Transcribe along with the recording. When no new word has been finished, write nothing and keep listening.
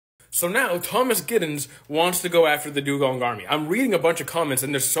So now Thomas Giddens wants to go after the Dugong army. I'm reading a bunch of comments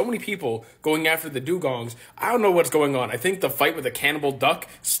and there's so many people going after the Dugongs. I don't know what's going on. I think the fight with the cannibal duck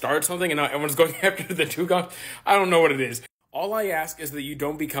started something and now everyone's going after the Dugong. I don't know what it is. All I ask is that you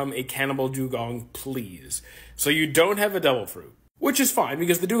don't become a cannibal Dugong, please. So you don't have a devil fruit. Which is fine,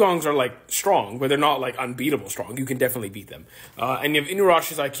 because the Dugongs are, like, strong, but they're not, like, unbeatable strong. You can definitely beat them. And you have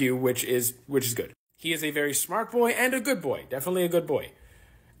Inuyasha's IQ, which is good. He is a very smart boy and a good boy. Definitely a good boy.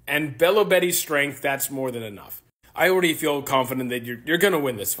 And Bello Betty's strength, that's more than enough. I already feel confident that you're going to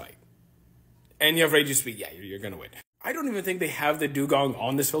win this fight. And you have Raging Speed, yeah, you're going to win. I don't even think they have the Dugong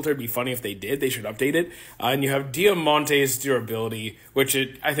on this filter. It'd be funny if they did. They should update it. And you have Diamante's durability, which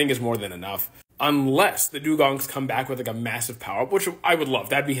I think is more than enough. Unless the Dugongs come back with like a massive power-up, which I would love.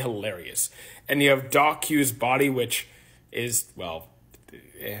 That'd be hilarious. And you have Doc Q's body, which is, well,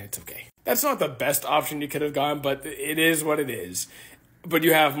 it's okay. That's not the best option you could have gone, but it is what it is. But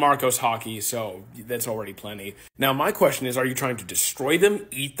you have Marco's Hockey, so that's already plenty. Now, my question is, are you trying to destroy them,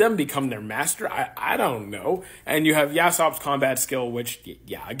 eat them, become their master? I don't know. And you have Yasop's combat skill, which,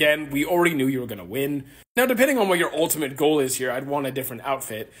 yeah, again, we already knew you were going to win. Now, depending on what your ultimate goal is here, I'd want a different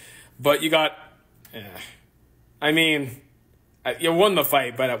outfit. But you got... I mean, you won the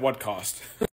fight, but at what cost?